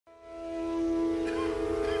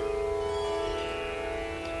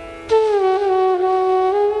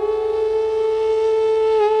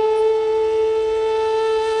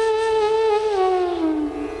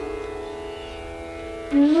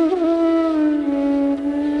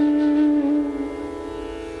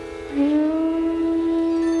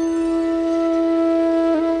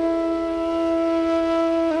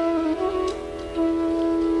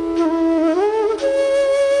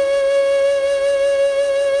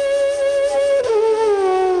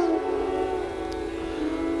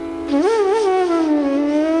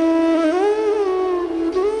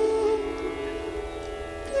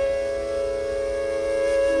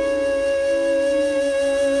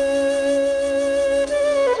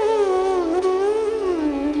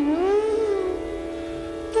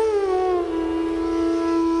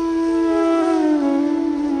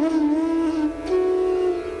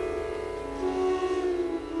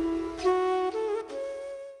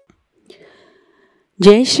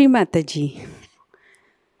जय श्री माताजी।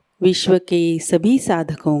 विश्व के सभी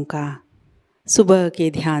साधकों का सुबह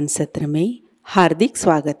के ध्यान सत्र में हार्दिक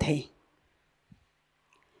स्वागत है।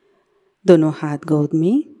 दोनों हाथ गोद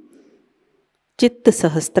में, चित्त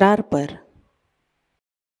सहस्त्रार पर।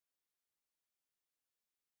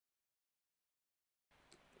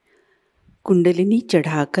 कुंडलिनी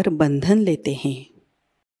चढ़ाकर बंधन लेते हैं।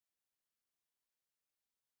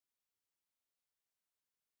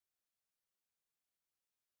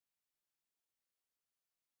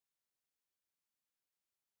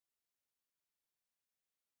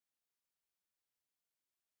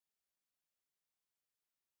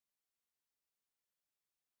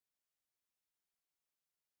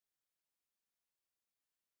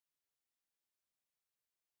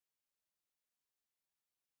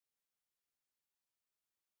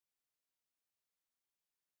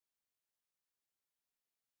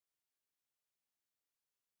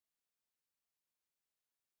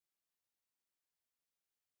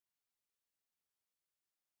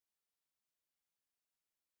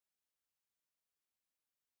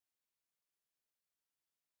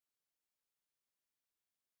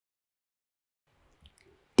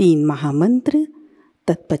 तीन महामंत्र,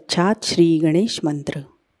 तत्पश्चात श्री गणेश मंत्र।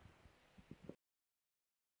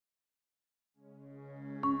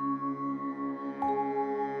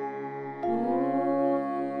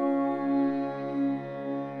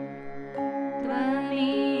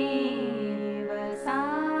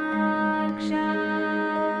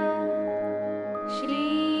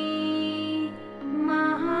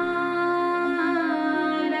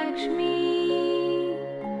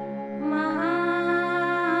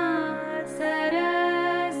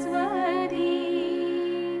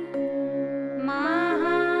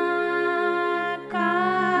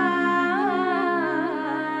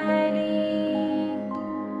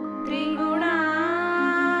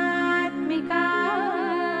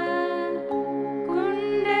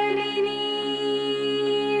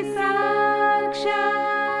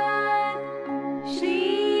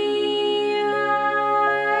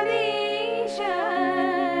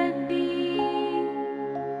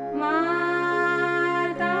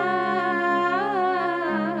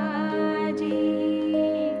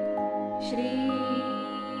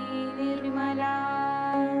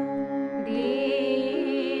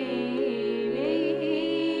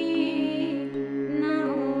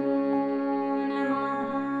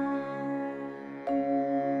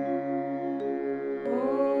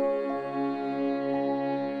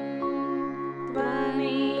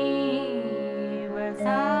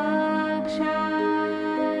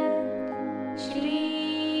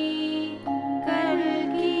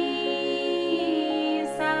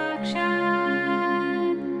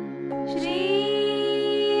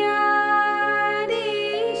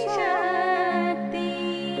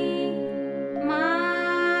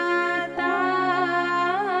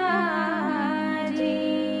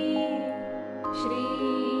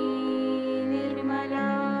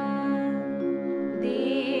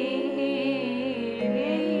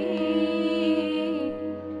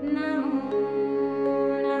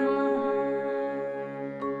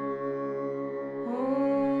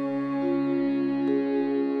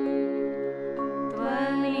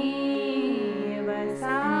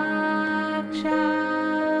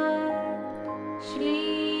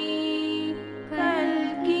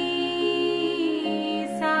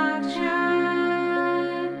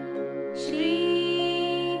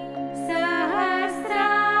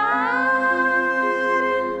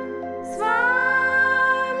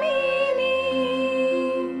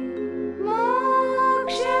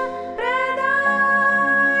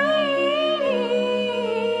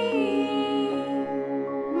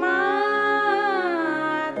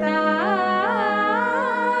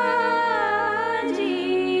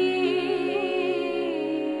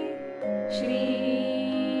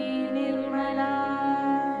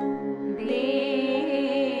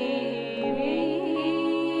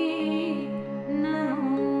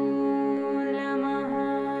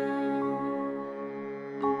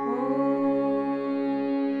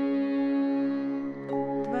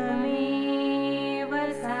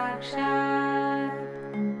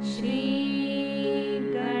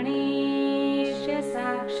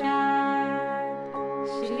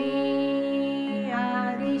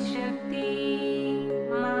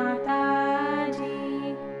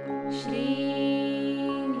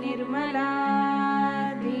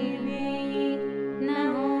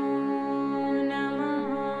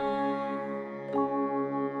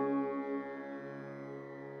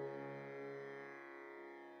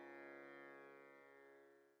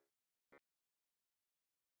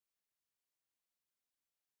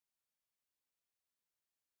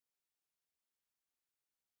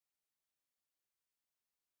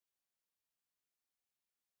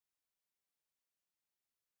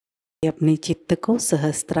 अपने चित्त को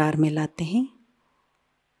सहस्त्रार में लाते हैं।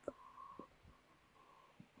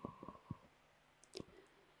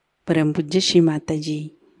 परम पूज्य श्री माताजी,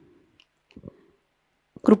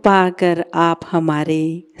 कृपा कर आप हमारे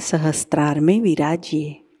सहस्त्रार में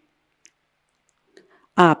विराजिए।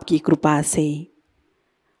 आपकी कृपा से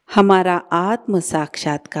हमारा आत्म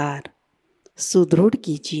साक्षात्कार सुदृढ़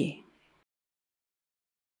कीजिए।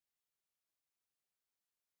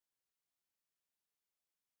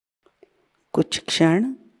 कुछ क्षण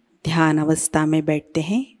ध्यान अवस्था में बैठते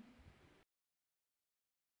हैं।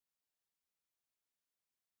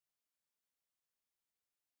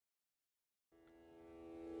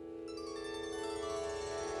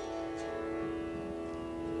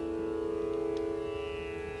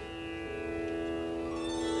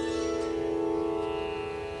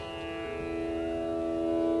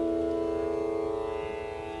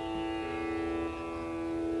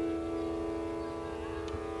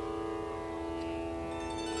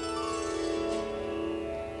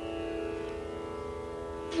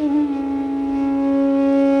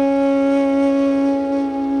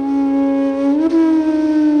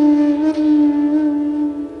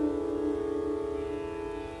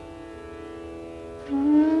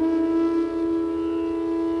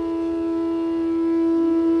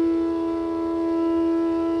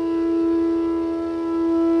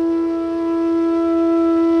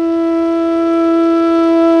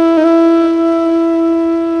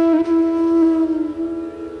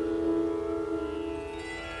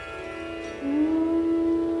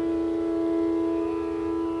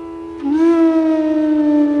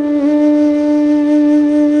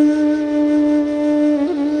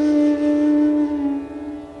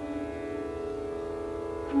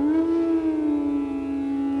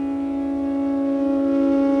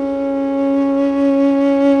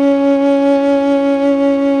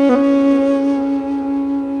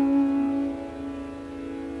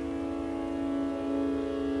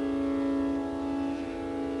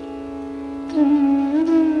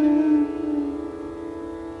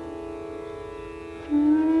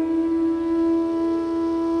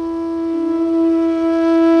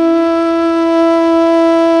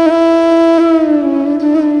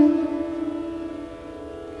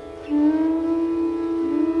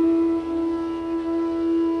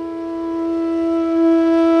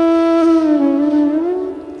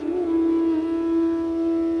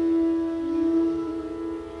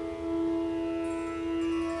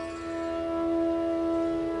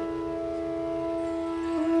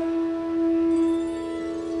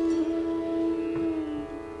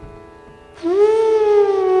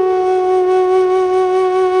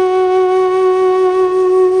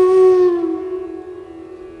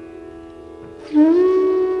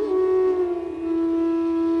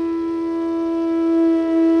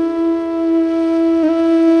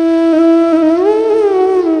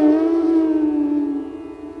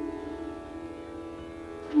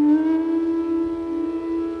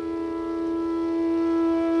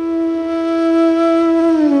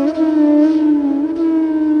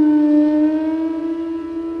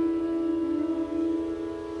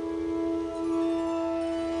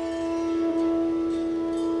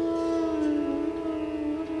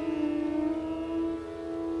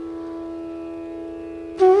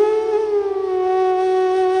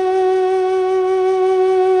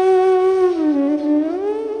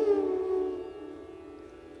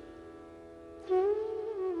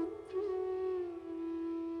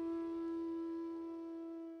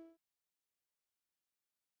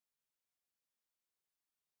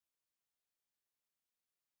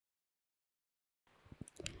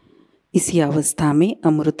 इसी अवस्था में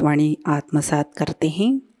अमृतवाणी आत्मसात करते हैं।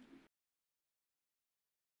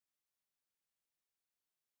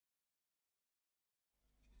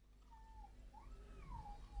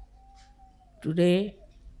 Today,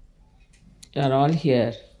 you are all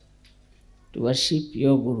here to worship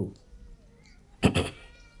your Guru.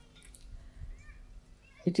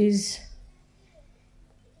 It is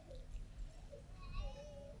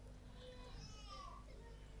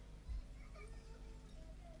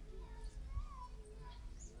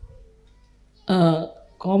a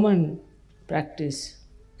common practice,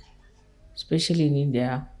 especially in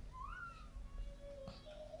India,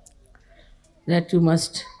 that you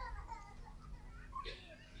must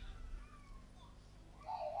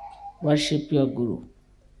worship your Guru.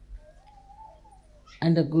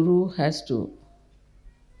 And the Guru has to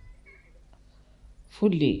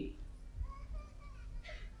fully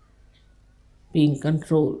be in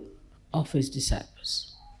control of his disciples.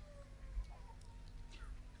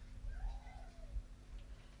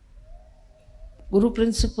 Guru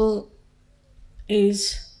principle is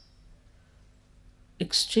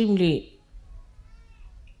extremely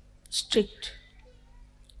strict,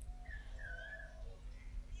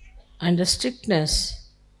 and the strictness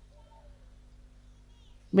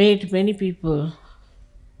made many people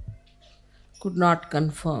could not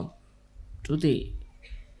conform to the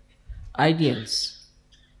ideals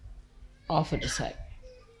of a disciple.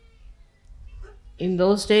 In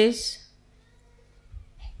those days,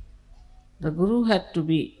 the Guru had to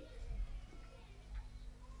be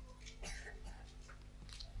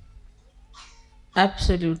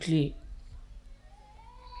absolutely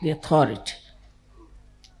the authority,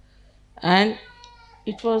 and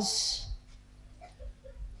it was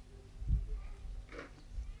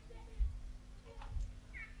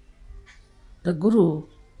the Guru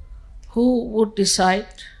who would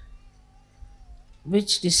decide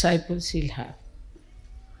which disciples he'll have.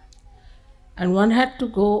 And one had to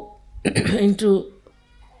go into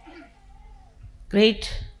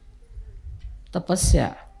great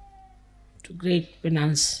tapasya, to great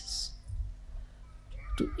penances,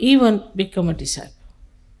 to even become a disciple.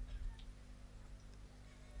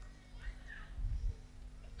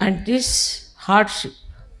 And this hardship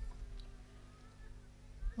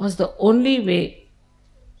was the only way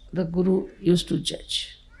the Guru used to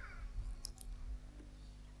judge.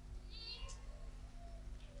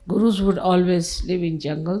 Gurus would always live in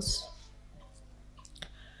jungles,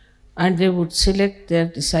 and they would select their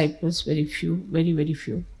disciples, very few, very, very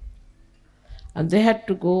few. And they had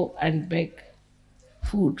to go and beg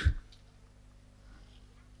food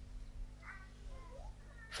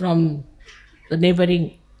from the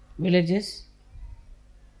neighboring villages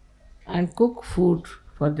and cook food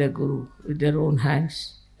for their Guru with their own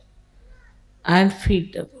hands and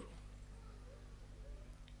feed the Guru.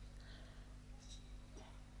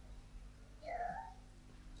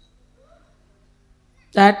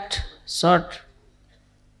 That sort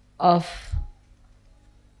of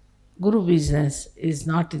Guru business is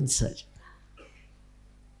not in search.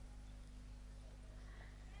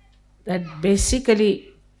 That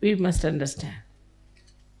basically we must understand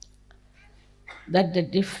that the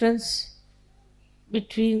difference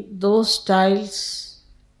between those styles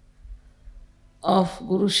of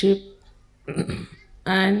Guruship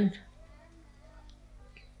and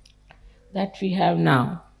that we have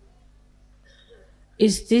now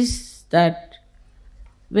is this, that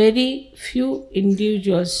very few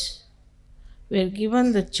individuals were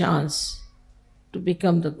given the chance to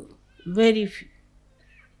become the Guru. Very few.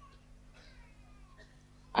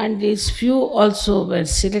 And these few also were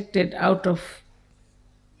selected out of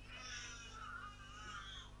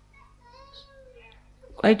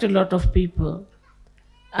quite a lot of people,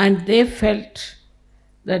 and they felt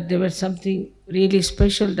that there was something really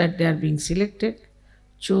special, that they are being selected,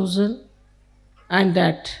 chosen, and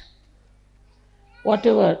that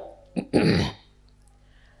whatever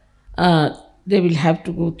they will have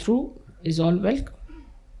to go through is all welcome.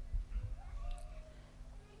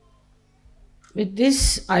 With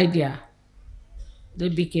this idea, they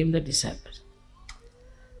became the disciples.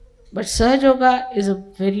 But Sahajayoga is a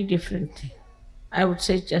very different thing. I would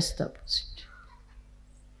say just the opposite.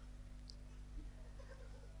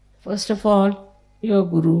 First of all, your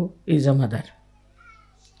Guru is a mother,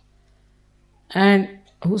 and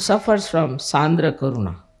who suffers from Sandra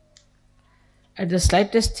Karuna. At the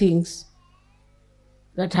slightest things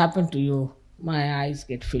that happen to you, my eyes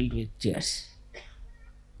get filled with tears.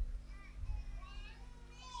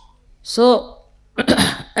 So,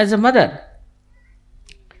 as a mother,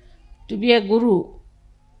 to be a Guru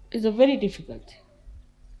is a very difficult thing.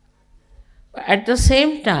 But at the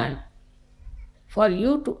same time, for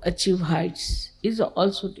you to achieve heights is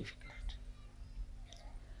also difficult.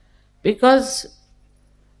 Because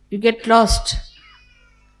you get lost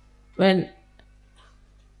when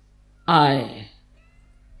I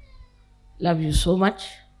love you so much,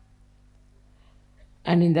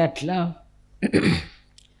 and in that love,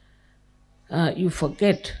 you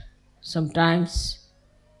forget sometimes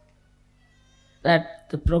that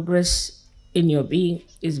the progress in your being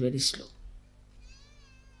is very slow.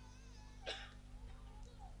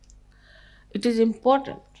 It is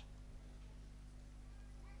important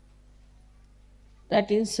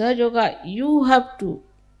that in Sahajayoga you have to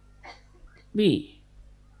be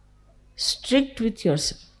strict with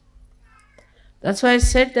yourself. That's why I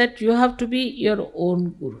said that you have to be your own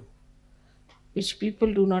Guru, which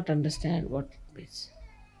people do not understand what it means.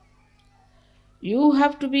 You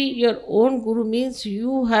have to be your own Guru means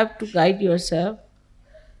you have to guide yourself,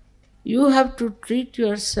 you have to treat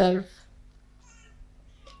yourself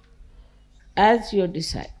as your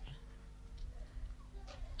disciple,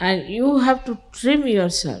 and you have to trim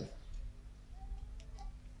yourself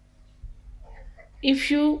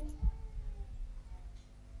If you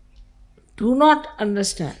do not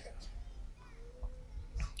understand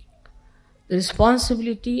the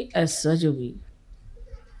responsibility as Sahajayogi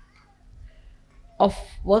of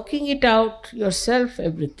working it out yourself,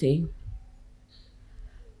 everything,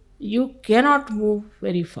 you cannot move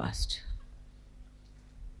very fast,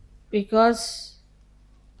 because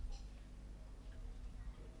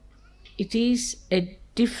it is a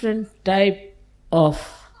different type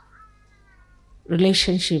of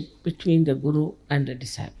relationship between the Guru and the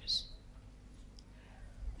disciples.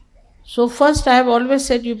 So first, I have always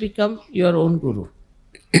said, you become your own Guru.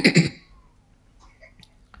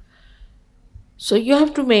 So you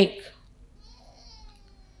have to make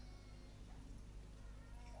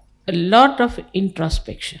a lot of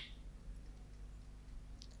introspection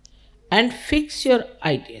and fix your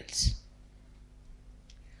ideals.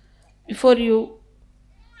 Before you,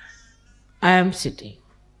 I am sitting.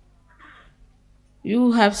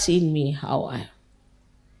 You have seen me how I am.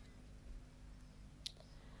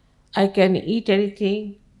 I can eat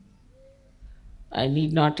anything. I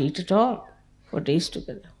need not eat at all for days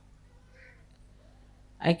together.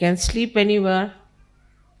 I can sleep anywhere.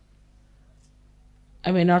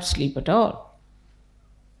 I may not sleep at all.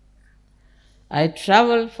 I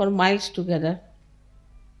travel for miles together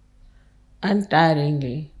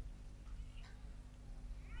untiringly.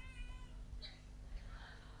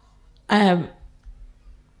 I have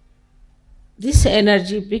this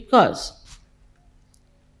energy because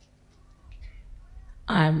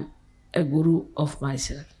I am a guru of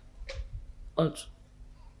myself also.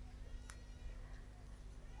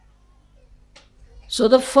 So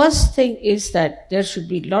the first thing is that there should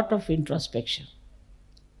be a lot of introspection.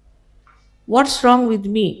 What's wrong with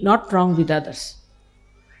me, not wrong with others?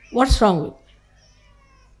 What's wrong with me?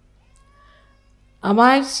 Am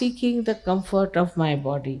I seeking the comfort of my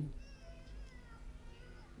body?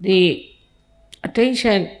 The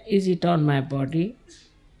attention, is it on my body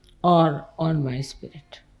or on my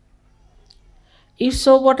spirit? If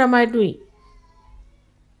so, what am I doing?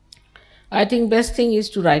 I think best thing is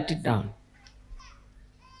to write it down.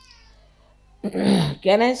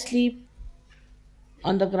 Can I sleep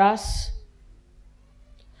on the grass?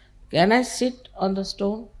 Can I sit on the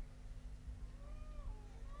stone?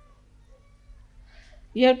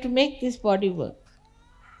 You have to make this body work.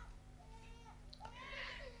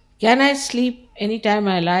 Can I sleep anytime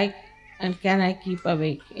I like, and can I keep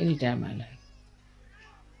awake anytime I like?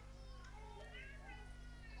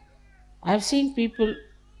 I've seen people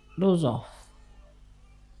doze off.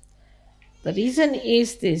 The reason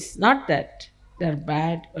is this, not that they're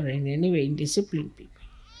bad or in any way indisciplined people,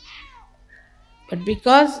 but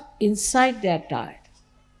because inside they're tired.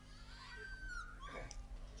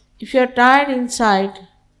 If you're tired inside,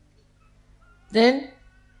 then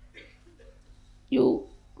you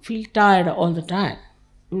feel tired all the time.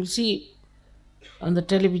 You will see on the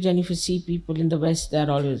television, if you see people in the West, they're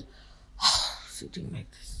always sitting like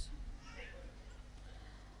this,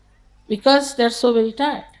 because they're so very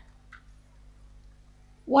tired.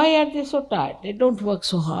 Why are they so tired? They don't work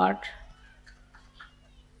so hard.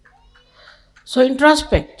 So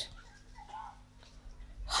introspect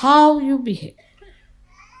how you behave.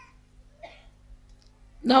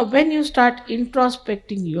 Now, when you start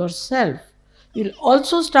introspecting yourself, you'll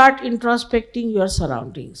also start introspecting your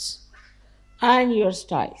surroundings and your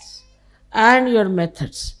styles and your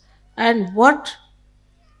methods and what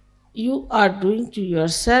you are doing to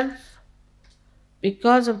yourself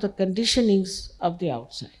because of the conditionings of the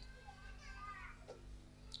outside.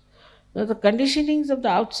 Now, the conditionings of the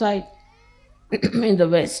outside in the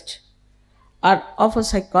West are of a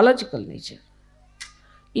psychological nature.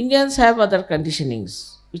 Indians have other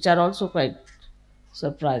conditionings which are also quite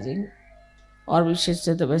surprising. Or we should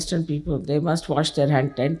say the Western people, they must wash their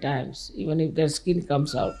hand 10 times. Even if their skin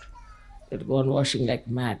comes out, they'll go on washing like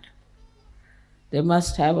mad. They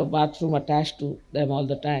must have a bathroom attached to them all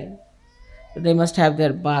the time. They must have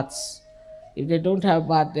their baths. If they don't have a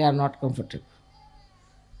bath, they are not comfortable.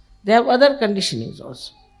 They have other conditionings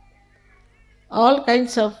also. All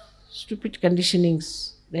kinds of stupid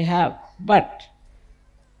conditionings they have. But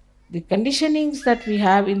the conditionings that we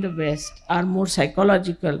have in the West are more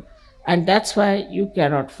psychological, and that's why you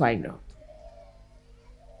cannot find out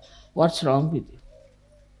what's wrong with you.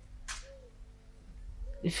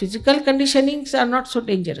 The physical conditionings are not so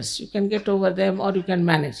dangerous. You can get over them or you can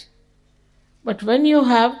manage. But when you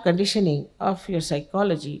have conditioning of your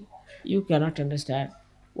psychology, you cannot understand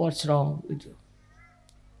what's wrong with you.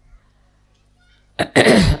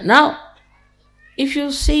 Now, if you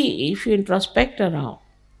introspect around,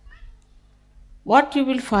 what you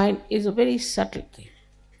will find is a very subtle thing.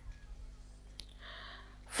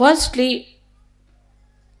 Firstly,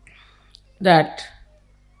 that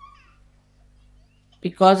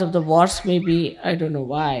because of the wars, maybe, I don't know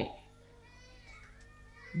why,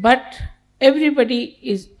 but everybody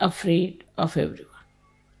is afraid of everyone.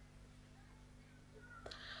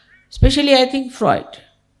 Especially, I think, Freud.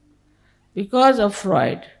 Because of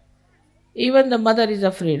Freud, even the mother is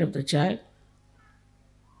afraid of the child.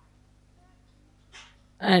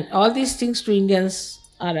 And all these things to Indians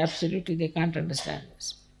are absolutely, they can't understand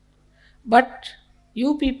this. But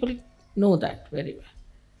you people know that very well.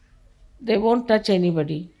 They won't touch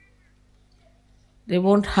anybody. They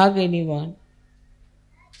won't hug anyone.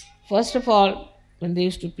 First of all, when they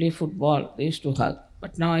used to play football, they used to hug.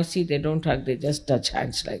 But now I see they don't hug, they just touch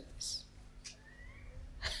hands like this.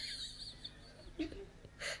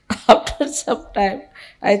 After some time,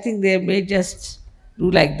 I think they may just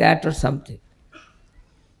do like that or something.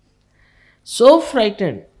 So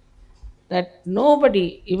frightened that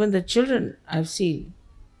nobody, even the children I've seen,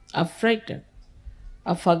 are frightened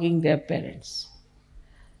of hugging their parents.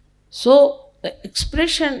 So the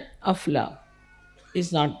expression of love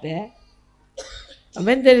is not there. And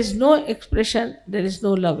when there is no expression, there is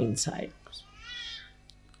no love inside.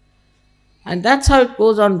 And that's how it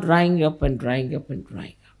goes on drying up and drying up and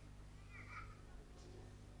drying up.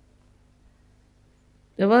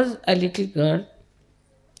 There was a little girl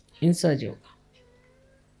in Sahajayoga.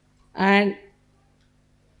 And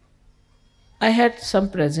I had some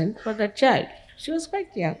present for that child. She was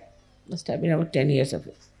quite young, must have been about 10 years of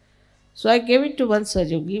age. So I gave it to one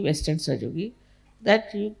Sahajayogi, Western Sahajayogi,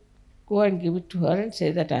 that you go and give it to her and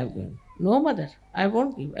say that I have given. No, mother, I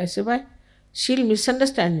won't give. I said, why? She'll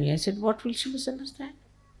misunderstand me. I said, what will she misunderstand?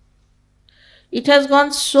 It has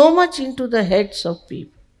gone so much into the heads of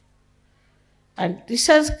people. And this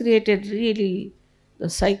has created really the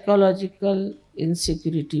psychological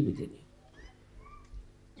insecurity within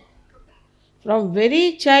you. From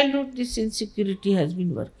very childhood, this insecurity has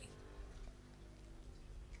been working.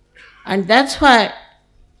 And that's why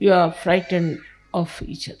you are frightened of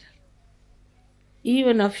each other.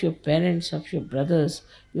 Even of your parents, of your brothers,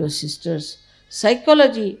 your sisters.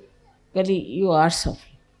 Psychologically, you are suffering.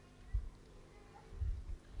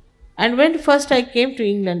 And when first I came to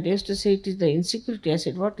England, they used to say it is the insecurity. I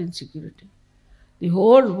said, what insecurity? The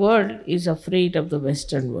whole world is afraid of the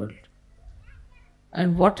Western world.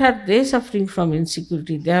 And what are they suffering from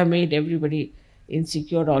insecurity? They have made everybody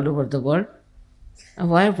insecure all over the world. And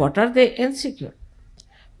why? What are they insecure?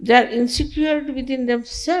 They are insecure within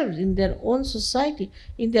themselves, in their own society,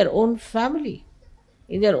 in their own family,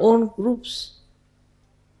 in their own groups.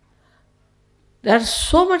 They are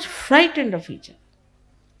so much frightened of each other.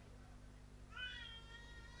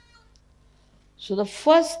 So the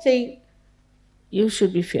first thing, you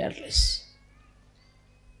should be fearless.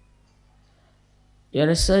 You are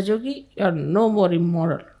a Sahajayogi, you are no more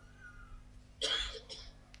immoral.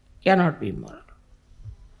 Cannot be immoral.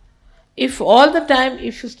 If all the time,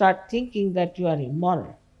 if you start thinking that you are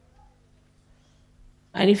immoral,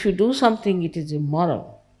 and if you do something, it is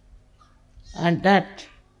immoral, and that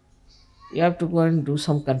you have to go and do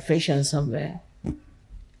some confession somewhere,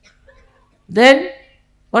 then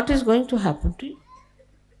what is going to happen to you?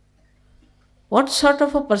 What sort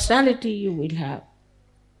of a personality you will have?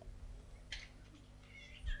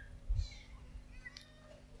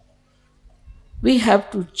 We have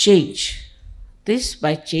to change this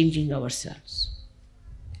by changing ourselves.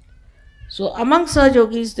 So among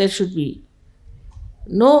Sahajogis there should be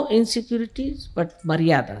no insecurities but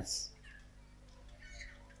maryadas.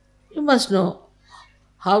 You must know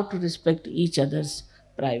how to respect each other's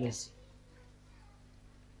privacy.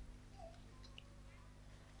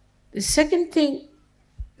 The second thing,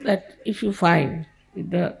 that if you find in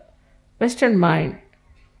the Western mind,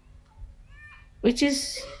 which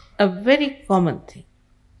is a very common thing,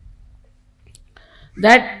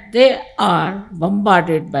 that they are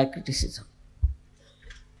bombarded by criticism.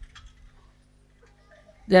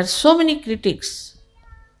 There are so many critics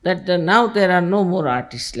that now there are no more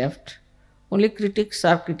artists left. Only critics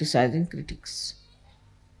are criticizing critics.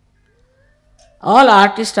 All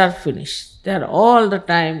artists are finished. They are all the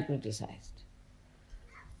time criticized.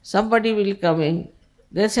 Somebody will come in.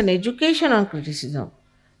 There's an education on criticism.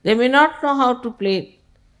 They may not know how to play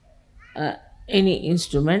any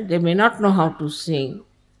instrument. They may not know how to sing.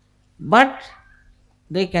 But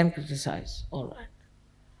they can criticize. All right.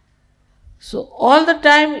 So all the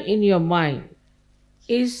time in your mind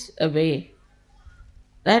is a way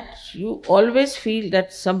that you always feel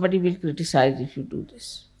that somebody will criticize if you do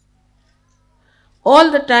this.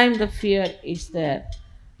 All the time the fear is there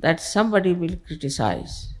that somebody will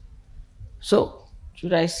criticize. So,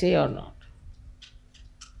 should I say or not?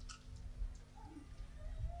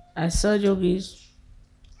 as Sahajogis,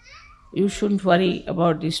 you shouldn't worry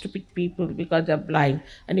about these stupid people because they're blind.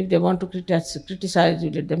 And if they want to criticize,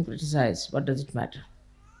 you let them criticize. What does it matter?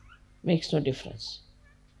 Makes no difference.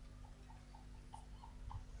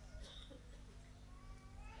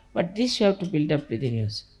 But this you have to build up within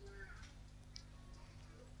yourself.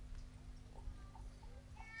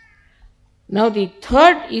 Now the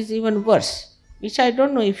third is even worse, which I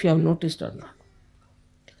don't know if you have noticed or not.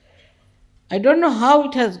 I don't know how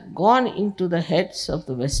it has gone into the heads of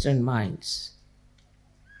the Western minds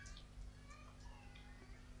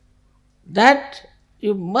that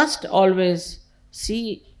you must always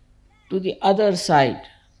see to the other side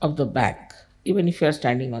of the bank, even if you are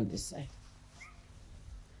standing on this side.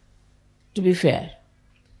 To be fair,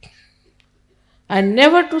 and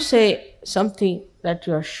never to say something that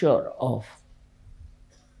you are sure of.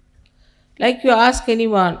 Like you ask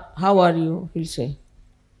anyone, how are you? He'll say,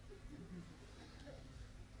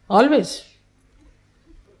 always.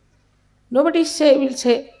 Nobody will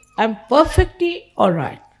say, I'm perfectly all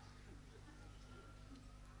right.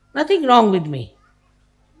 Nothing wrong with me.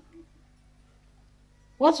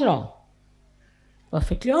 What's wrong?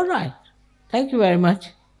 Perfectly all right. Thank you very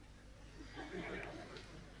much.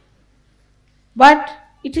 But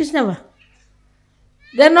it is never.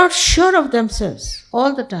 They're not sure of themselves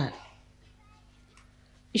all the time.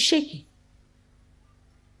 It's shaky.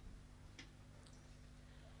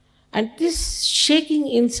 And this shaking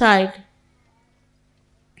inside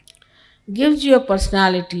gives you a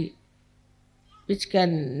personality which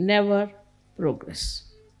can never progress.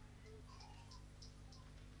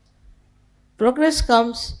 Progress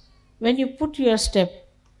comes when you put your step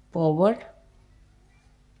forward,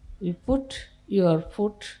 you put your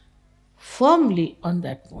foot firmly on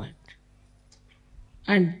that point,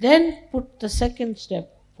 and then put the second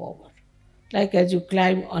step forward, like as you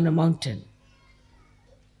climb on a mountain.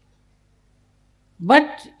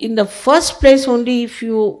 But in the first place, only if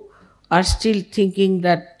you are still thinking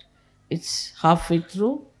that it's halfway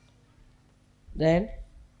through, then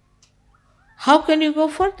how can you go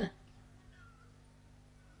further?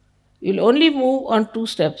 You'll only move on two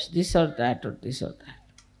steps, this or that or this or that.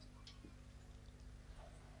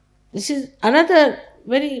 This is another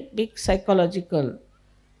very big psychological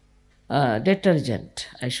detergent,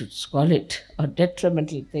 I should call it, or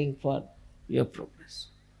detrimental thing for your progress.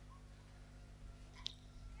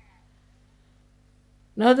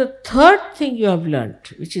 Now the third thing you have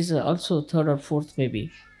learnt, which is also third or fourth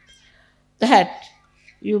maybe, that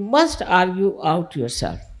you must argue out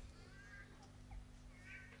yourself.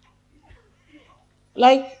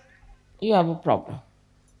 Like you have a problem.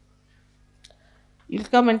 You'll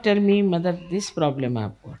come and tell me, Mother, this problem I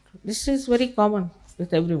have got. This is very common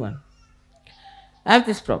with everyone. I have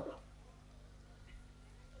this problem.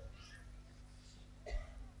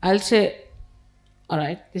 I'll say, all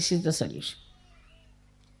right, this is the solution.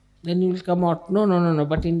 Then you will come out, no,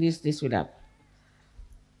 but in this will happen.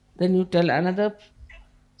 Then you tell another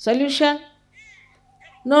solution.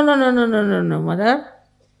 No, Mother,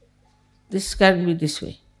 this can be this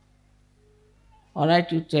way. All right,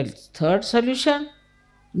 you tell third solution.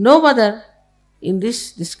 No, Mother, in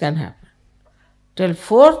this can happen. Tell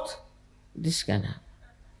fourth, this can happen.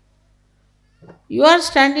 You are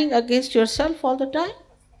standing against yourself all the time.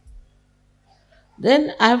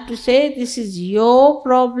 Then I have to say, this is your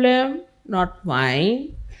problem, not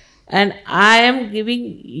mine, and I am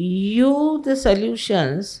giving you the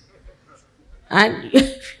solutions. And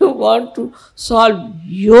if you want to solve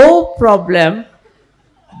your problem,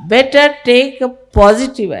 better take a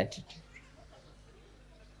positive attitude.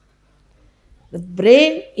 The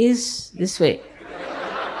brain is this way.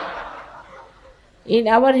 In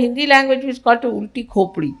our Hindi language, it's called ulti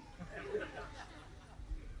khopdi.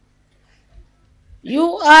 You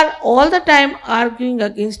are all the time arguing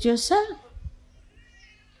against yourself.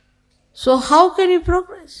 So how can you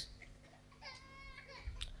progress?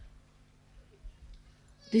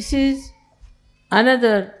 This is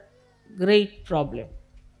another great problem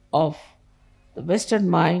of the Western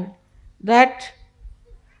mind, that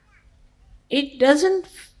it doesn't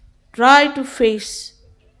try to face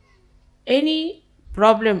any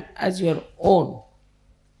problem as your own,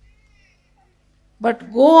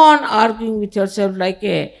 but go on arguing with yourself like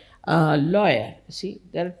a lawyer. See,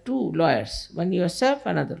 there are two lawyers, one yourself,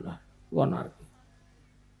 another lawyer. Go on arguing.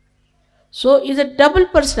 So is a double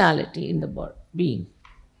personality in the being.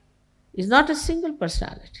 It's not a single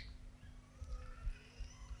personality.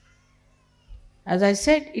 As I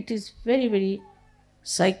said, it is very, very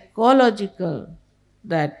psychological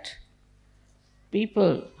that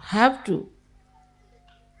people have to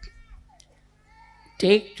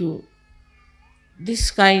take to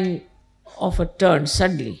this kind of a turn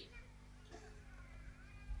suddenly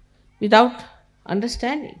without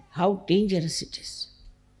understanding how dangerous it is.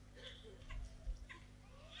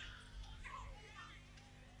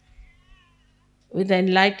 With the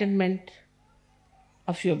enlightenment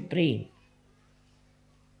of your brain,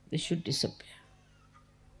 they should disappear.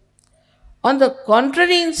 On the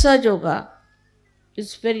contrary, in Sahaja Yoga,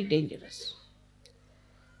 it's very dangerous.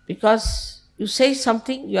 Because you say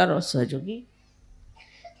something, you are a Sahaja Yogi.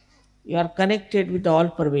 You are connected with the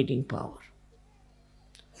all-pervading power.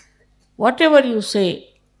 Whatever you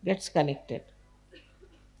say gets connected.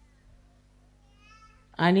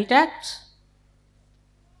 And it acts.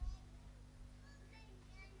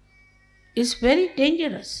 It's very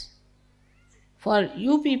dangerous for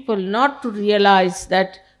you people not to realize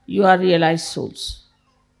that you are realized souls.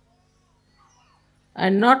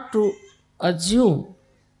 And not to assume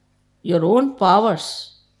your own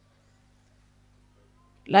powers.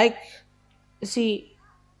 Like, see,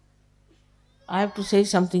 I have to say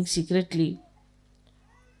something secretly,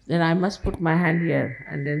 then I must put my hand here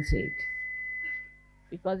and then say it.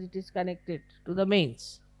 Because it is connected to the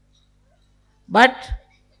mains. But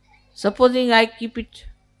supposing I keep it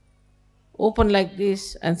open like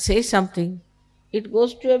this and say something, it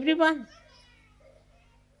goes to everyone.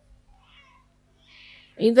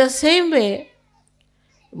 In the same way,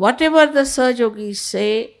 whatever the Sahaja Yogis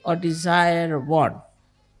say or desire or want,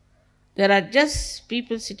 there are just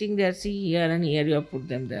people sitting there, see here and here, you have put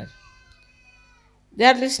them there. They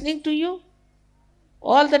are listening to you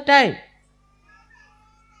all the time.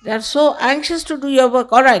 They are so anxious to do your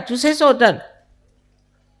work. All right, you say so, done.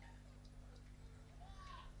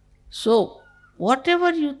 So,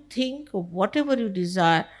 whatever you think or whatever you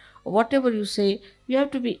desire or whatever you say, you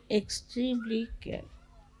have to be extremely careful.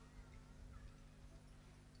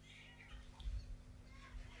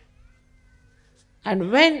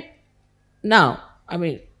 And when now,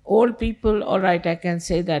 old people, all right, I can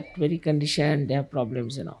say that very conditioned, they have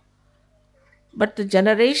problems, But the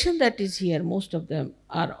generation that is here, most of them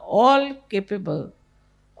are all capable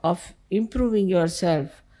of improving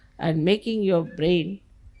yourself and making your brain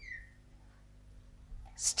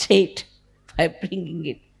straight by bringing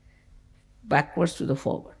it backwards to the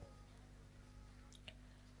forward.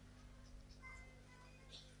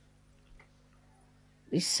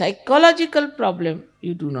 The psychological problem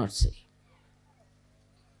you do not see.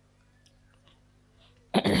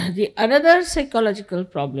 The another psychological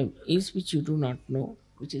problem is which you do not know,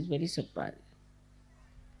 which is very surprising.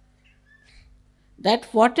 That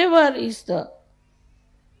whatever is the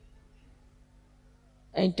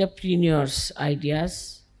entrepreneur's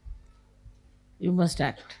ideas, you must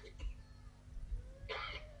act.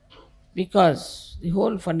 Because the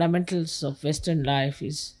whole fundamentals of Western life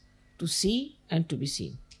is to see and to be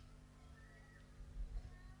seen.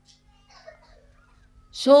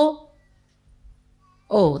 So,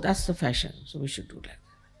 oh, that's the fashion, so we should do like that.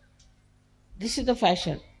 This is the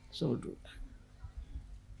fashion, so we'll do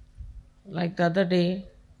that. Like the other day,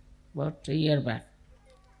 about a year back,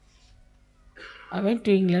 I went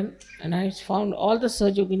to England and I found all the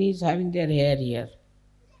Sahaja Yoginis having their hair here.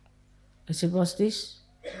 I said, what's this?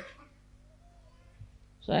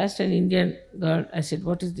 So I asked an Indian girl, I said,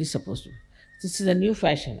 what is this supposed to be? This is a new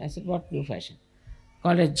fashion. I said, what new fashion?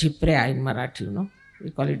 Call it Jiprea in Marathi,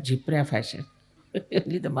 We call it Jiprea fashion.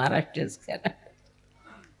 Only the Maharashtrians can.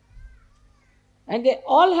 And they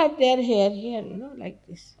all had their hair here, like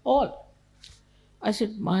this. All. I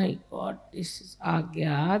said, my God, this is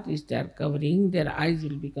Agya, this they are covering, their eyes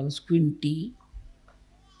will become squinty.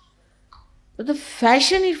 But the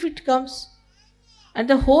fashion, if it comes, and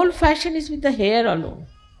the whole fashion is with the hair alone.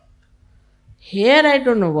 Hair, I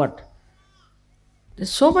don't know what.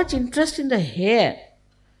 There's so much interest in the hair.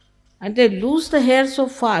 And they lose the hair so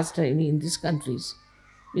fast in these countries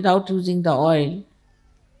without using the oil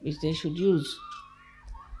which they should use.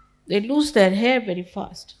 They lose their hair very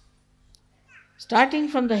fast. Starting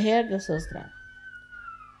from the hair, the sastra.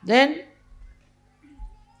 Then,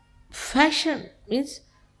 fashion means,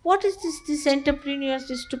 what is this? These entrepreneurs,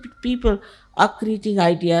 these stupid people are creating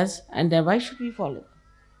ideas, and then why should we follow?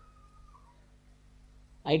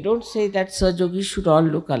 I don't say that Sahaja Yogis should all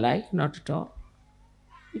look alike, not at all.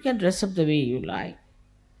 You can dress up the way you like.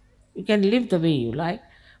 You can live the way you like.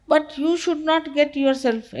 But you should not get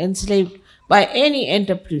yourself enslaved by any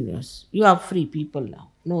entrepreneurs. You are free people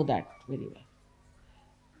now. Know that very well.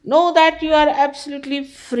 Know that you are absolutely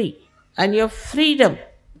free. And your freedom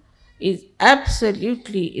is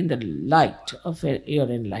absolutely in the light of your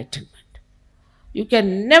enlightenment. You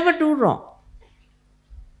can never do wrong.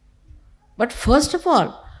 But first of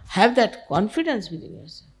all, have that confidence within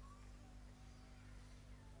yourself.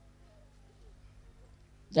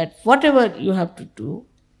 that whatever you have to do,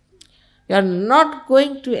 you are not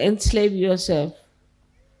going to enslave yourself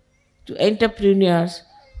to entrepreneurs,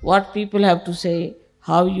 what people have to say,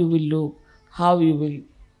 how you will look, how you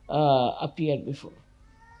will appear before.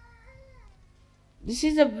 This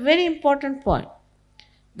is a very important point,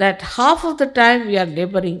 that half of the time we are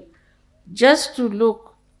laboring just to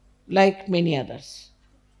look like many others.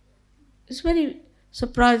 It's very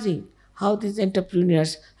surprising how these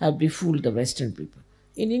entrepreneurs have befooled the Western people.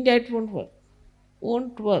 In India, it won't work.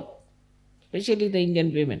 Won't work, especially the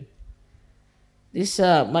Indian women. This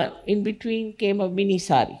in between came a mini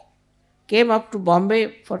sari. Came up to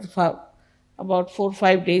Bombay for about 4 or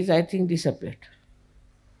 5 days, I think disappeared.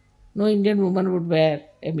 No Indian woman would wear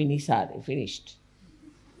a mini sari, finished.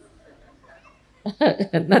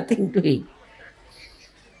 Nothing doing.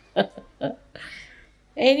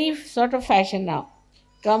 Any sort of fashion now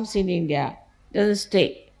comes in India, doesn't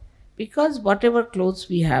stay. Because whatever clothes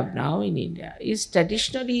we have now in India is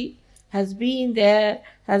traditionally has been there,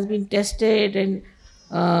 has been tested and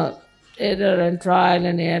error and trial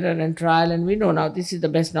and error and trial, and we know now this is the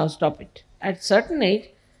best, now stop it. At certain age,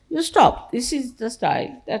 you stop. This is the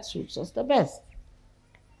style that suits us the best.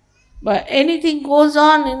 But anything goes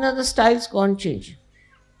on, the styles go on changing.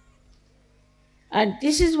 And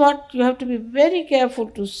this is what you have to be very careful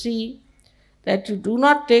to see, that you do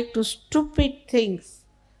not take to stupid things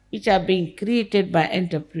which are being created by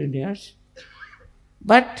entrepreneurs,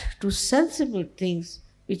 but to sensible things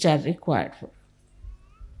which are required for.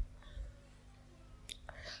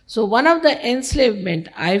 So one of the enslavement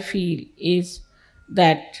I feel is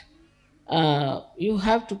that you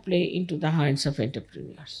have to play into the hands of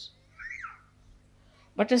entrepreneurs.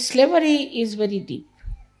 But the slavery is very deep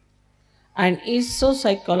and is so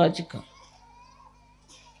psychological.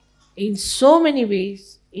 In so many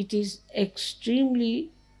ways, it is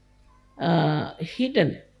extremely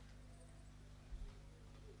hidden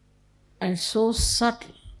and so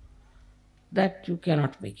subtle that you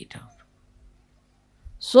cannot make it out.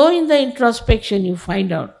 So in the introspection, you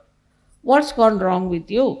find out what's gone wrong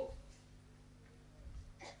with you,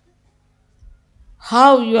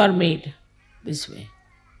 how you are made this way,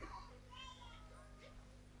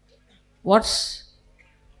 what's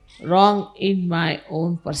wrong in my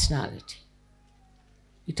own personality.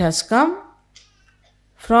 It has come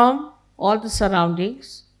from all the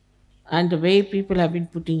surroundings and the way people have been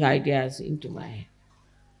putting ideas into my head.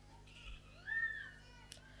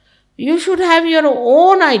 You should have your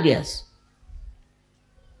own ideas.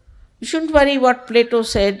 You shouldn't worry what Plato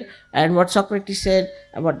said and what Socrates said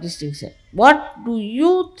and what this thing said. What do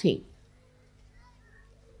you think?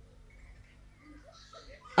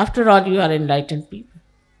 After all, you are enlightened people.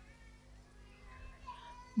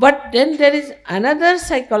 But then there is another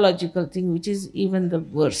psychological thing which is even the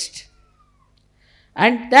worst.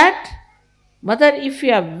 And that, Mother, if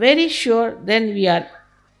we are very sure, then we are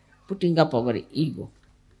putting up our ego.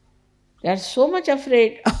 They are so much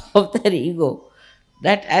afraid of their ego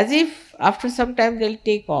that as if after some time they'll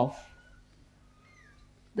take off.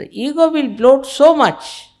 The ego will bloat so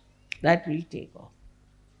much that will take off.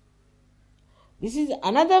 This is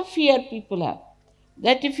another fear people have,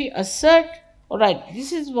 that if you assert, all right,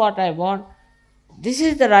 this is what I want, this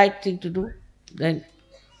is the right thing to do, then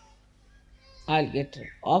I'll get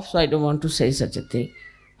off, so I don't want to say such a thing.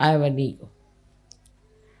 I have an ego.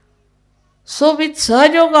 So with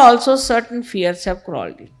Sahajayoga also certain fears have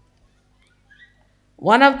crawled in.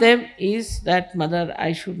 One of them is that, Mother,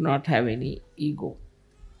 I should not have any ego.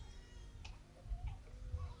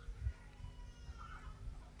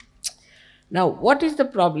 Now, what is the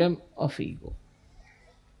problem of ego?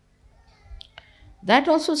 That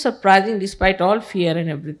also surprising despite all fear and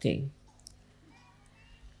everything.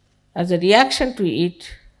 As a reaction to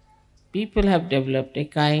it, people have developed a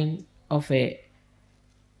kind of a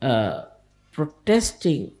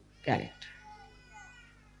protesting character.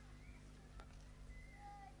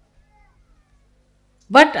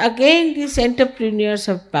 But again, these entrepreneurs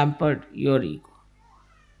have pampered your ego.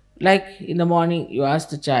 Like in the morning, you ask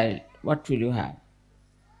the child, what will you have?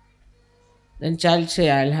 Then child say,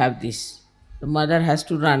 I'll have this. The mother has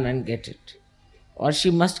to run and get it. Or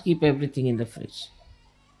she must keep everything in the fridge.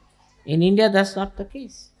 In India, that's not the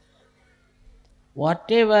case.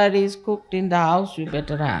 Whatever is cooked in the house, you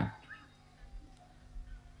better have.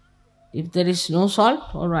 If there is no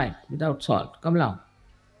salt, all right, without salt, come along.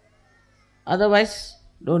 Otherwise,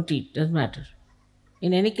 don't eat, doesn't matter.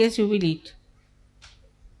 In any case, you will eat.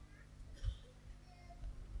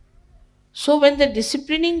 So when the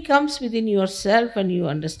disciplining comes within yourself and you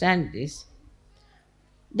understand this,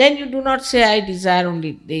 then you do not say, I desire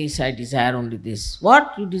only this, I desire only this.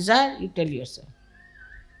 What you desire, you tell yourself.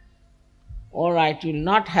 All right, you'll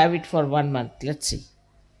not have it for 1 month. Let's see.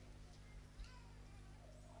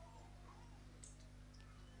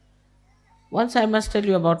 Once I must tell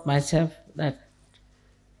you about myself that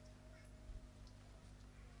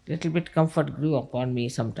little bit comfort grew upon me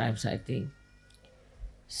sometimes, I think.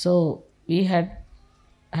 So we had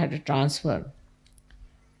a transfer,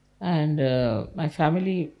 and my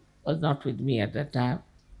family was not with me at that time.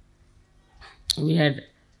 We had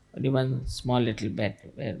only one small little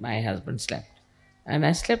bed where my husband slept, and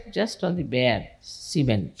I slept just on the bare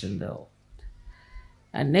cement in the.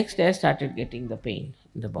 And next day I started getting the pain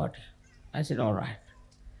in the body. I said, all right.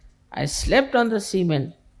 I slept on the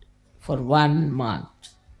cement for 1 month.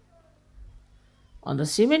 On the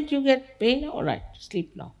cement you get pain, all right,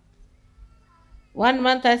 sleep now. 1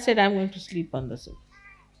 month I said, I'm going to sleep on the cement.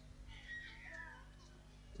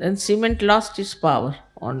 Then cement lost its power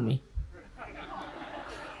on me.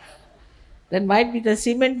 Then might be the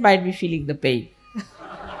cement might be feeling the pain.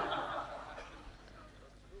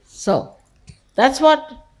 So that's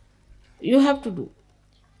what you have to do,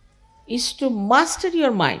 is to master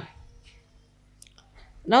your mind.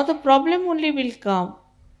 Now the problem only will come,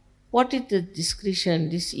 what is the discretion?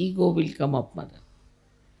 This ego will come up, mother.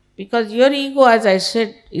 Because your ego, as I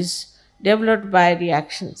said, is developed by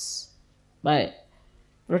reactions, by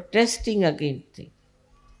protesting against things,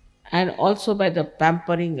 and also by the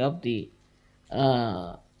pampering of the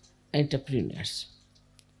uh, entrepreneurs.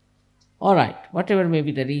 All right, whatever may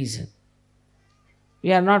be the reason,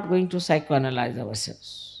 we are not going to psychoanalyze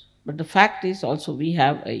ourselves. But the fact is also we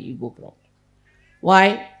have a ego problem.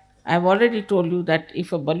 Why? I've already told you that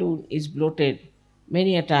if a balloon is bloated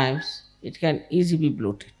many a times, it can easily be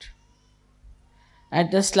bloated.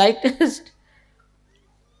 At the slightest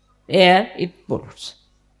air, it bloats.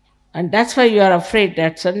 And that's why you are afraid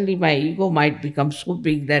that suddenly my ego might become so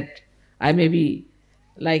big that I may be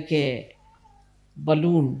like a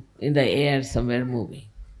balloon in the air somewhere moving.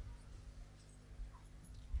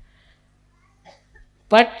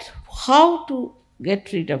 But how to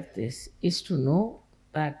get rid of this is to know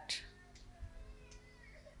that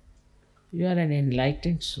you are an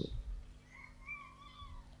enlightened soul.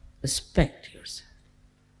 Respect yourself.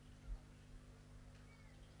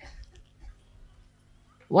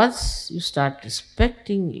 Once you start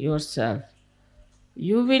respecting yourself,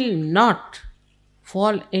 you will not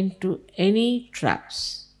fall into any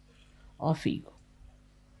traps of ego.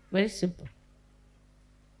 Very simple.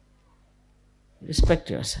 Respect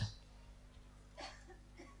yourself.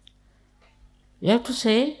 You have to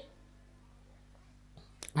say,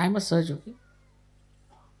 I am a Sahajayogi.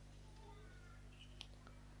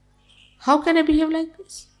 How can I behave like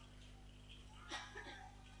this?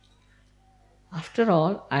 After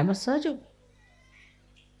all, I am a Sahajayogi.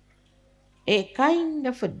 A kind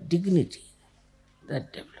of a dignity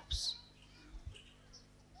that develops.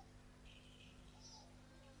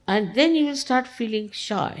 And then you will start feeling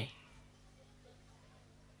shy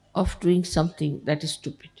of doing something that is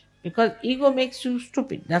stupid. Because ego makes you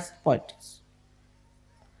stupid. That's the point.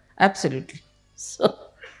 Absolutely. So,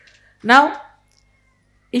 now,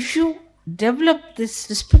 if you develop this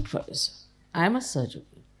respect for yourself, I am a Sahajayogi.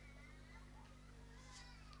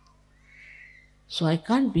 So I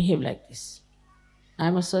can't behave like this. I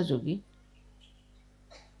am a Sahajayogi.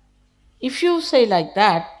 If you say like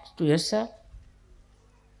that to yourself,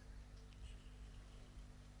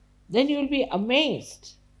 then you will be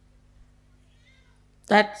amazed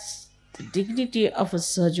that the dignity of a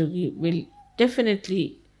Sahajayogi will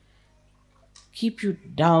definitely keep you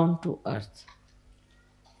down to earth.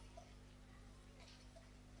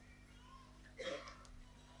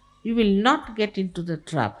 You will not get into the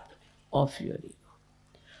trap of your ego.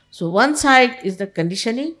 So one side is the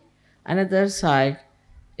conditioning, another side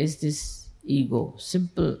is this ego.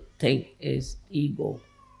 Simple thing is ego.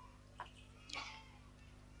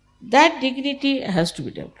 That dignity has to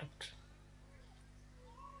be developed.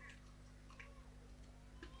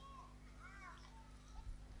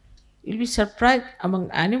 You'll be surprised, among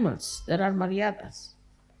animals there are maryadas.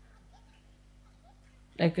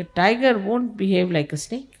 Like a tiger won't behave like a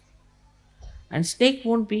snake, and snake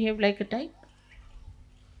won't behave like a tiger.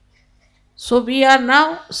 So we are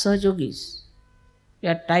now Sahajogis. We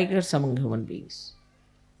are tigers among human beings.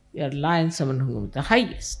 We are lions among human beings, the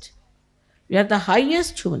highest. We are the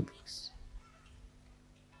highest human beings.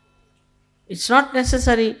 It's not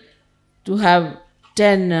necessary to have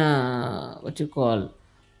 10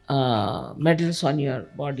 medals on your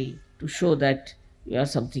body to show that you are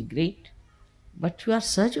something great. But you are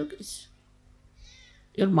Sahajogis.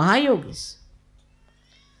 You are Mahayogis.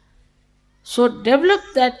 So develop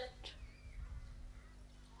that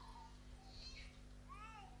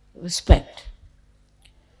respect.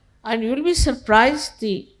 And you will be surprised,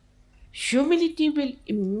 the humility will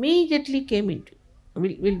immediately come into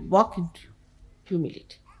you, will walk into you,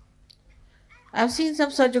 humility. I've seen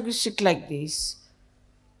some Sahajayogas sit like this,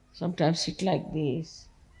 sometimes sit like this,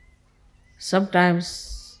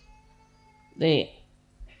 sometimes they,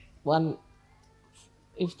 one,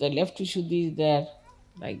 if the left Vishuddhi is there,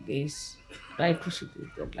 like this, right Vishuddhi is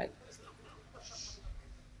there, like this.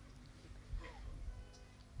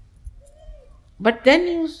 But then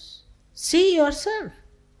you see yourself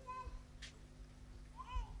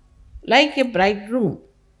like a bridegroom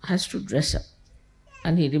has to dress up.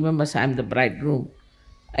 And he remembers, I am the bridegroom.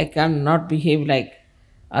 I cannot behave like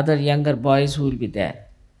other younger boys who will be there.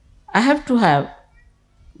 I have to have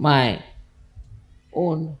my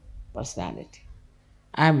own personality.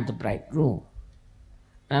 I am the bridegroom.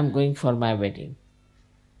 I am going for my wedding.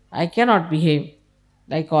 I cannot behave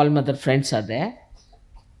like all mother friends are there.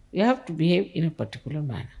 You have to behave in a particular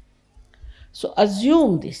manner. So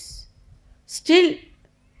assume this. Still,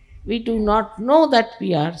 we do not know that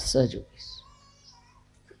we are Sahajogis.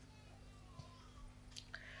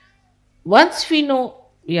 Once we know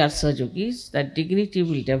we are Sahajogis, that dignity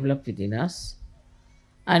will develop within us.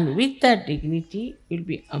 And with that dignity, you'll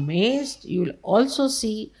be amazed. You will also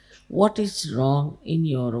see what is wrong in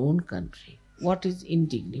your own country, what is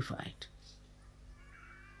indignified.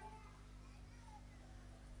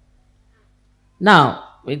 Now,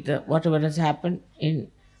 with whatever has happened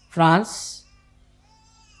in France,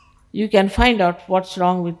 you can find out what's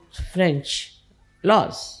wrong with French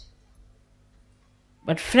laws.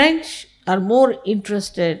 But French are more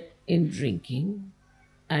interested in drinking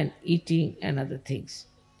and eating and other things.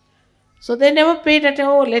 So they never paid attention,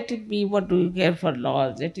 oh, let it be, what do you care for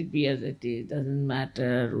laws, let it be as it is, doesn't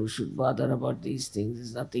matter, who should bother about these things,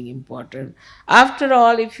 it's nothing important. After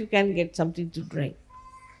all, if you can get something to drink.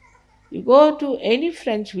 You go to any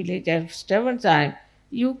French village at seven time,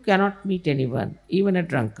 you cannot meet anyone, even a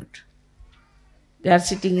drunkard. They are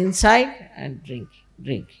sitting inside and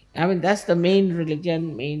drinking. I mean, that's the main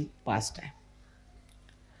religion, main pastime.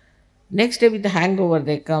 Next day with the hangover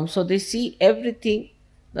they come, so they see everything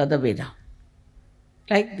the other way down.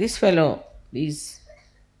 Like this fellow, these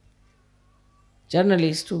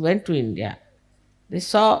journalists who went to India, they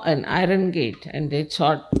saw an iron gate and they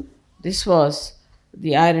thought this was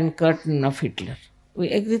the iron curtain of Hitler.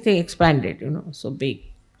 Everything expanded, so big,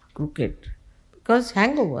 crooked, because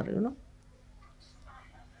hangover.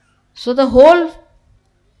 So the whole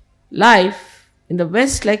life in the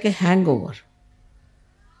West like a hangover.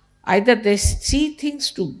 Either they see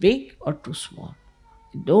things too big or too small.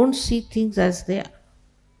 They don't see things as they are.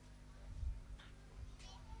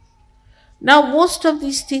 Now most of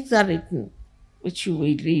these things are written, which you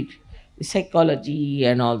will read, the psychology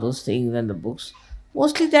and all those things and the books.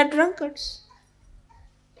 Mostly they are drunkards.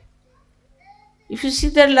 If you see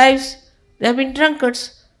their lives, they have been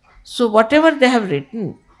drunkards. So whatever they have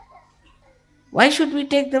written, why should we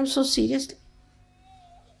take them so seriously?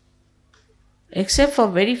 Except for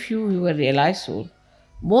very few who were realized soul,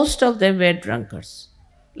 most of them were drunkards.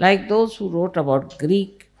 Like those who wrote about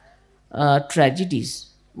Greek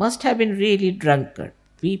tragedies must have been really drunkard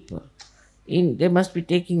people. They must be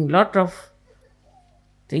taking a lot of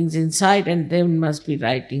things inside and they must be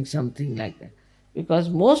writing something like that. Because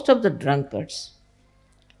most of the drunkards,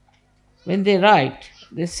 when they write,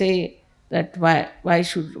 they say that why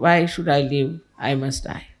should I live? I must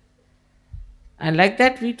die. And like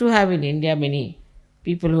that we too have in India many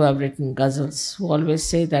people who have written ghazals who always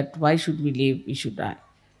say that why should we live? We should die.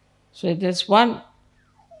 So there's one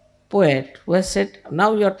poet who has said,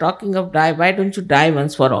 now you're talking of die, why don't you die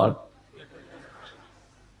once for all?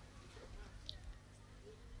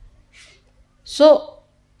 So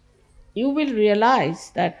you will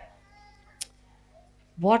realize that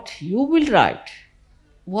what you will write,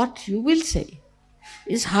 what you will say,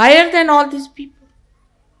 is higher than all these people.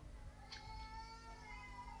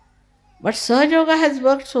 But Sahajayoga has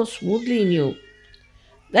worked so smoothly in you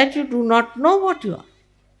that you do not know what you are.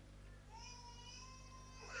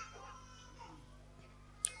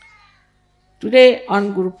 Today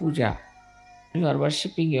on Guru Puja, you are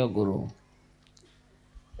worshipping your Guru.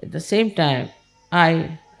 At the same time,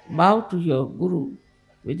 I bow to your Guru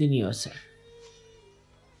within yourself.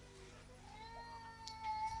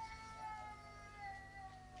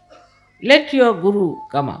 Let your Guru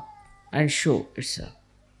come up and show itself.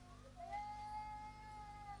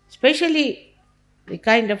 Especially the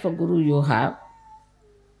kind of a Guru you have.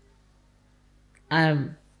 I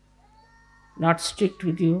am not strict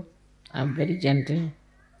with you. I am very gentle.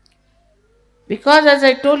 Because as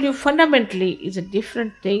I told you, fundamentally is a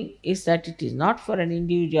different thing, is that it is not for an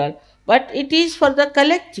individual, but it is for the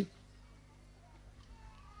collective.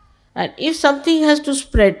 And if something has to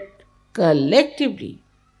spread collectively,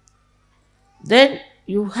 then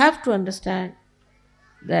you have to understand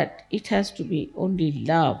that it has to be only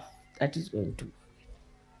love that is going to.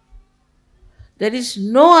 There is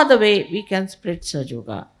no other way we can spread Sahaja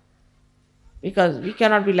Yoga, because we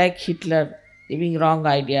cannot be like Hitler, giving wrong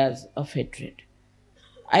ideas of hatred.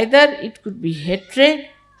 Either it could be hatred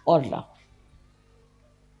or love.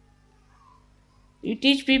 You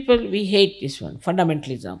teach people we hate this one,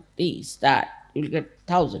 fundamentalism, this, that, you'll get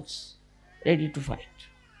thousands ready to fight.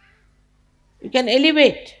 You can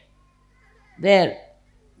elevate their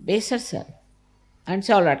baser self and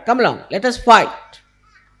say, all right, come along, let us fight.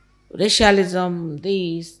 Racialism,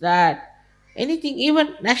 this, that, anything,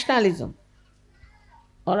 even nationalism.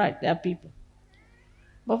 All right, there are people.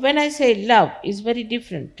 But when I say love is very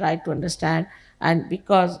different, try to understand. And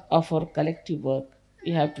because of our collective work,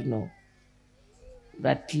 we have to know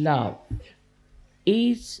that love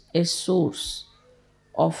is a source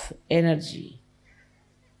of energy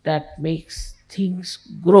that makes things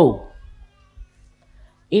grow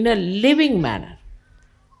in a living manner.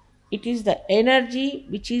 It is the energy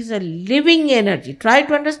which is a living energy. Try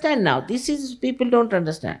to understand now. This is, people don't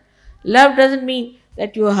understand. Love doesn't mean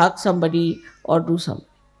that you hug somebody or do something,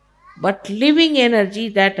 but living energy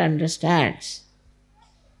that understands,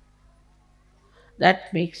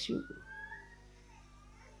 that makes you grow.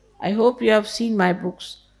 I hope you have seen my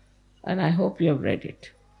books and I hope you have read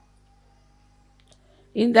it.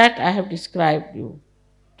 In that I have described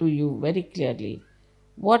to you very clearly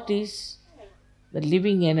what is the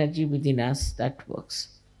living energy within us that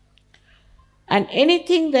works. And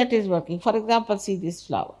anything that is working, for example, see this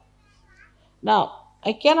flower. Now,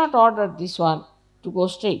 I cannot order this one to go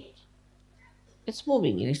straight. It's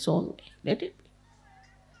moving in its own way. Let it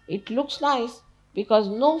be. It looks nice because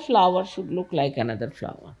no flower should look like another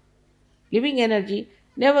flower. Living energy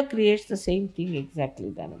never creates the same thing exactly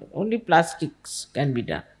the another. Only plastics can be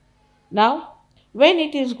done. Now, when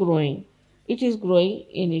it is growing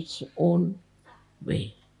in its own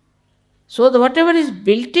way. So whatever is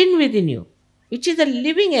built in within you, which is a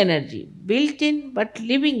living energy, built in but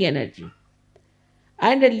living energy,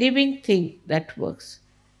 and a living thing that works,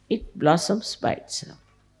 it blossoms by itself.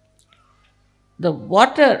 The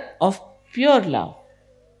water of pure love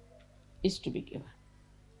is to be given.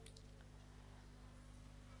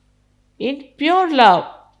 In pure love,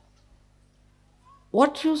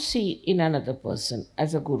 what you see in another person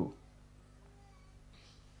as a guru,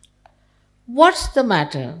 what's the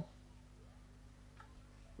matter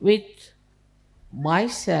with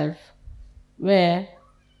myself where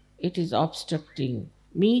it is obstructing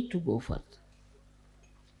me to go further?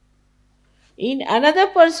 In another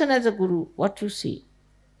person as a guru, what you see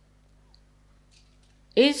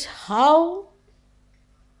is how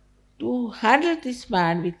to handle this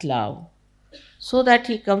man with love so that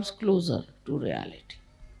he comes closer to reality.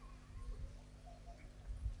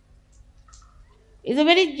 It's a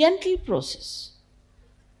very gentle process.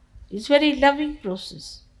 It's a very loving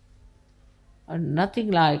process. And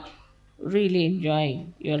nothing like really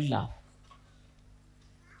enjoying your love.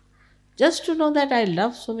 Just to know that I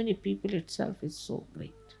love so many people itself is so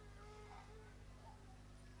great.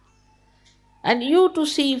 And you to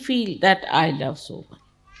see, feel that I love so much.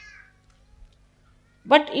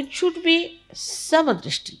 But it should be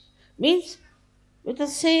samadrishti. Means with the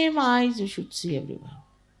same eyes you should see everyone.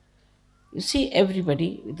 You see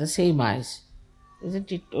everybody with the same eyes.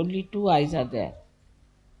 Isn't it? Only two eyes are there.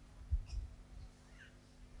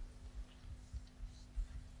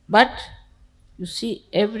 But you see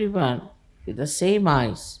everyone with the same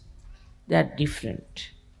eyes. They are different.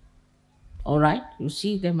 Alright? You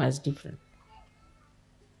see them as different.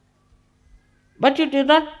 But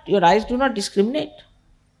your eyes do not discriminate.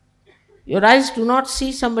 Your eyes do not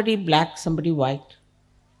see somebody black, somebody white,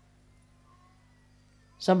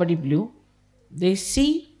 somebody blue. They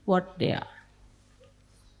see what they are.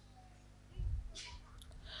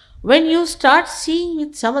 When you start seeing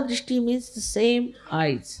with samadrishti, means the same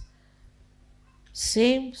eyes,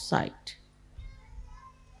 same sight.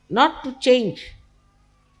 Not to change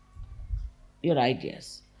your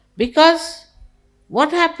ideas. Because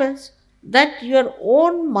what happens? That your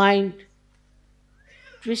own mind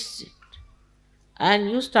twists it.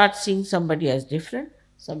 And you start seeing somebody as different,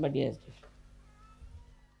 somebody as different.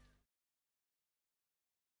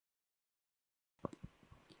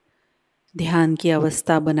 ध्यान की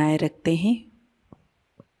अवस्था बनाए रखते हैं।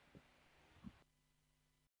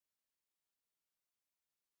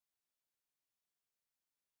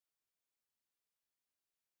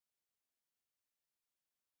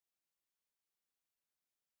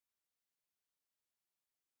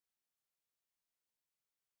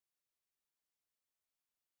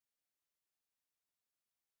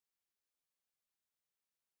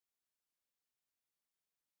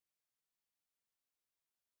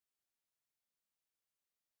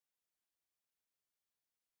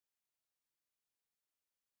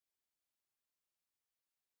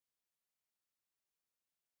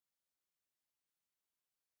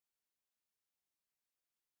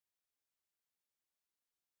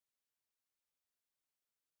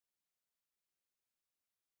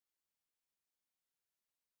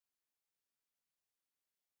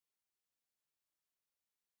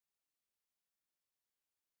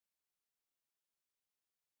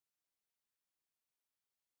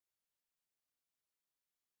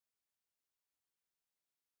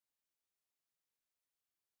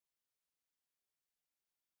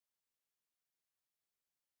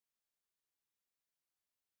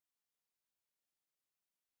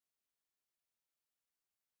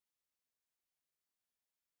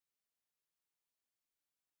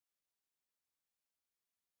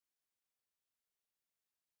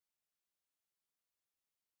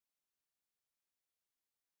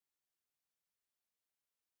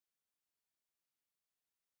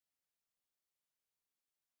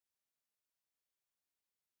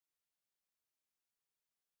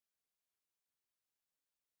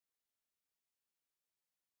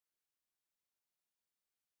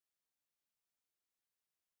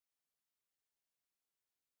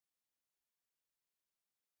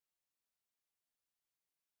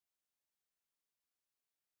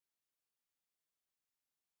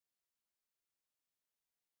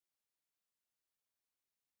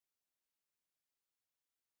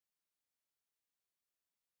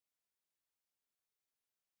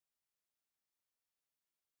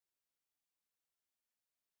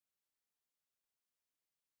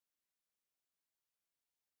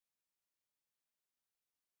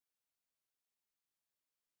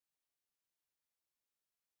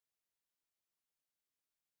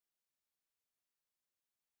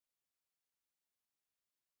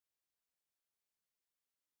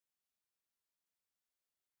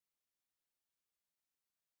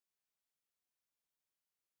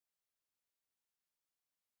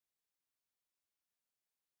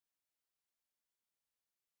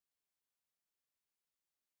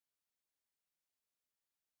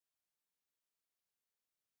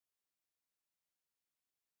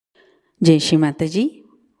 जय श्री माता जी।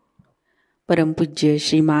 परम पूज्य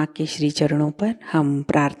श्री माँ के श्री चरणों पर हम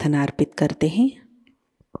प्रार्थना अर्पित करते हैं।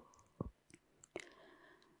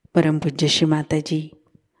 परम पूज्य श्री माता जी,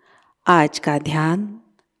 आज का ध्यान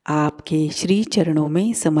आपके श्री चरणों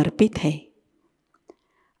में समर्पित है।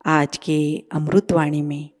 आज के अमृतवाणी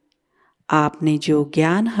में आपने जो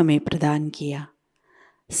ज्ञान हमें प्रदान किया,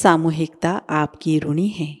 सामूहिकता आपकी ऋणी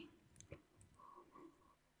है।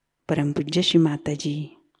 परम पूज्य श्री माता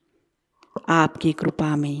जी, आपकी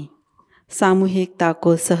कृपा में सामूहिकता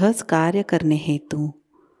को सहज कार्य करने हेतु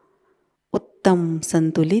उत्तम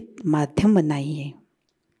संतुलित माध्यम बनाइए।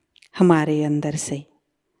 हमारे अंदर से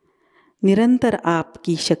निरंतर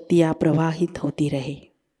आपकी शक्तियाँ प्रवाहित होती रहे।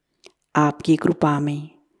 आपकी कृपा में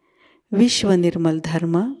विश्व निर्मल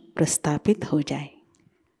धर्म प्रस्थापित हो जाए।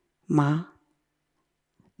 माँ,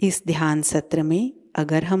 इस ध्यान सत्र में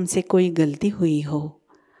अगर हमसे कोई गलती हुई हो,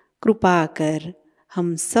 कृपा कर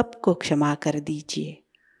हम सबको क्षमा कर दीजिए।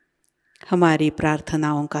 हमारी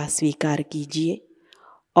प्रार्थनाओं का स्वीकार कीजिए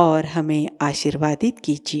और हमें आशीर्वादित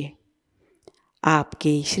कीजिए।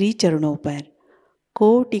 आपके श्री चरणों पर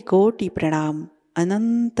कोटि कोटि प्रणाम,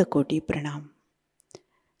 अनंत कोटि प्रणाम।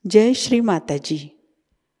 जय श्री माता जी।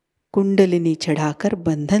 कुंडलिनी चढ़ाकर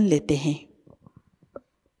बंधन लेते हैं।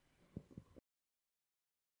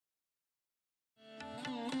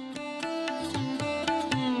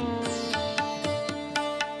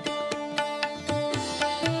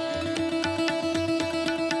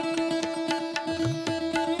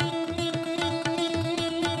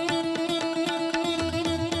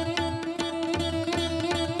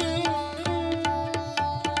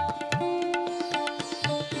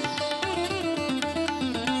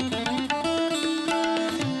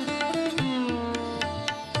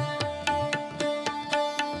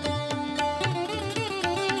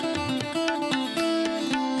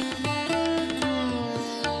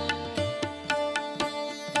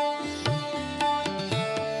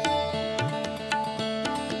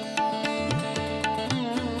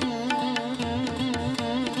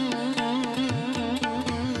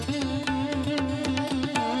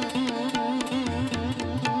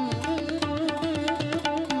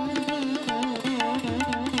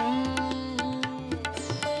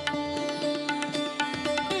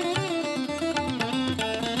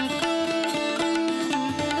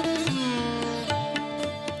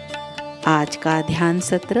 आज का ध्यान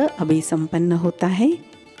सत्र अभी संपन्न होता है।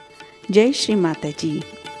 जय श्री माता जी।